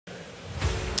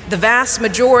The vast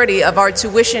majority of our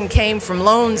tuition came from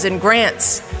loans and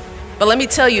grants. But let me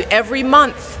tell you, every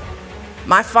month,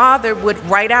 my father would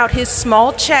write out his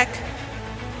small check.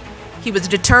 He was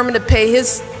determined to pay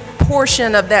his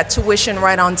portion of that tuition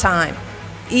right on time,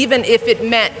 even if it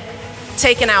meant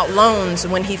taking out loans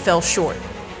when he fell short.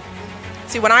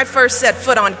 See, when I first set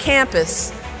foot on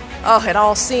campus, oh, it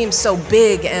all seemed so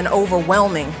big and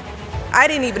overwhelming. I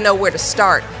didn't even know where to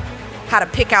start, how to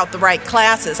pick out the right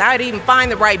classes, how to even find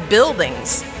the right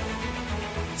buildings.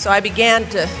 So I began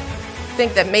to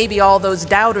think that maybe all those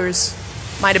doubters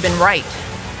might have been right.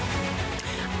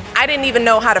 I didn't even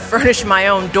know how to furnish my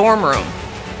own dorm room.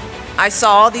 I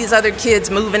saw all these other kids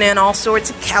moving in all sorts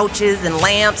of couches and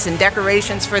lamps and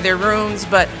decorations for their rooms,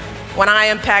 but when I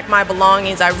unpacked my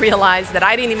belongings, I realized that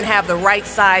I didn't even have the right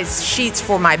size sheets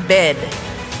for my bed.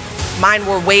 Mine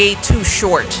were way too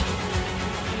short.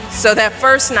 So that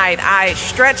first night, I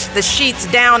stretched the sheets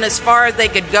down as far as they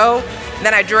could go, and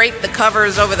then I draped the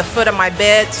covers over the foot of my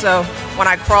bed, so when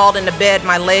I crawled into bed,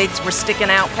 my legs were sticking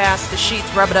out past the sheets,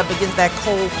 rubbing up against that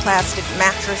cold plastic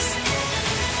mattress.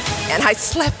 And I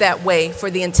slept that way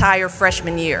for the entire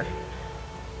freshman year.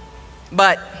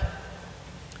 But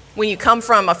when you come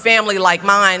from a family like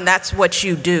mine, that's what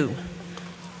you do.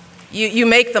 You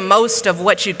make the most of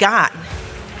what you got.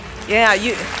 Yeah,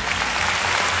 you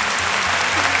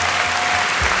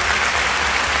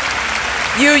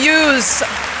use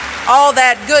all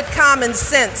that good common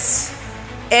sense,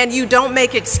 and you don't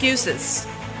make excuses.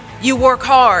 You work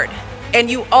hard,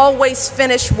 and you always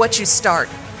finish what you start.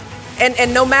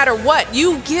 And no matter what,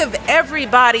 you give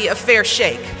everybody a fair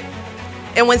shake.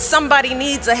 And when somebody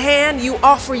needs a hand, you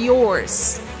offer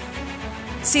yours.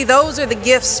 See, those are the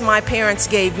gifts my parents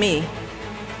gave me,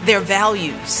 their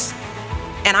values.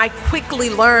 And I quickly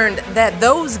learned that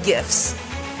those gifts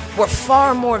were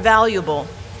far more valuable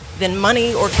than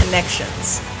money or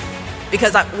connections.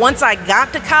 Because once I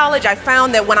got to college, I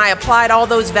found that when I applied all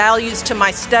those values to my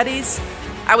studies,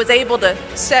 I was able to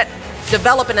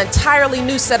develop an entirely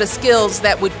new set of skills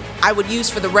that I would use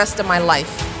for the rest of my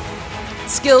life.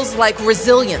 Skills like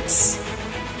resilience,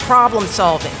 problem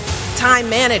solving, time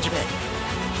management.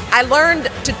 I learned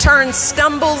to turn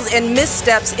stumbles and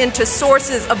missteps into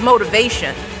sources of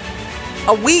motivation.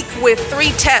 A week with 3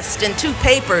 tests and 2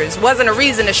 papers wasn't a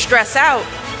reason to stress out,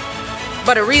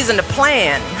 but a reason to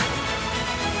plan.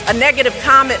 A negative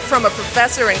comment from a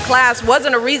professor in class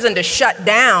wasn't a reason to shut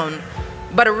down,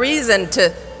 but a reason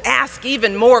to ask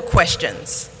even more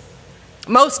questions.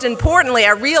 Most importantly,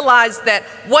 I realized that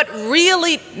what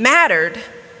really mattered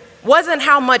wasn't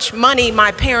how much money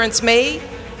my parents made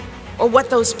or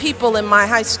what those people in my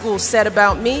high school said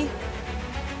about me.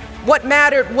 What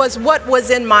mattered was what was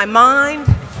in my mind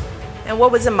and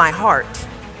what was in my heart.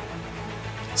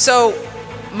 So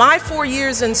my 4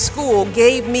 years in school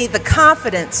gave me the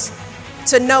confidence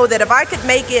to know that if I could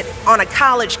make it on a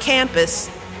college campus,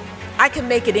 I could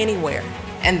make it anywhere.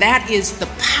 And that is the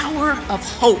power of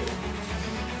hope.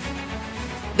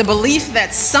 The belief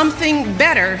that something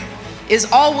better is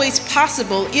always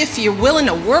possible if you're willing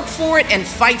to work for it and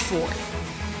fight for it.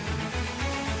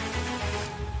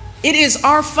 It is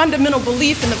our fundamental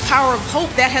belief in the power of hope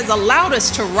that has allowed us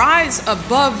to rise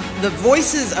above the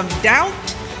voices of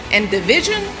doubt and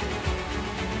division,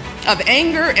 of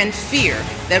anger and fear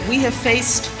that we have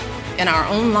faced in our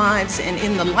own lives and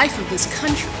in the life of this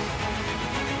country.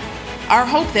 Our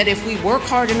hope that if we work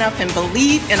hard enough and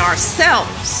believe in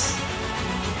ourselves,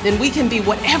 then we can be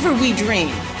whatever we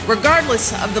dream,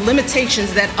 regardless of the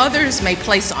limitations that others may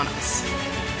place on us.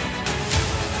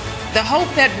 The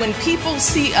hope that when people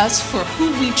see us for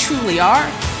who we truly are,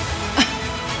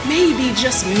 maybe,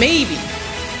 just maybe,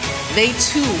 they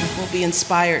too will be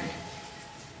inspired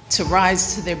to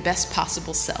rise to their best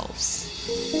possible selves.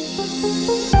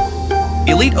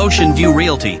 Elite Ocean View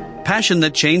Realty, passion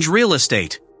that changed real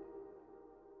estate.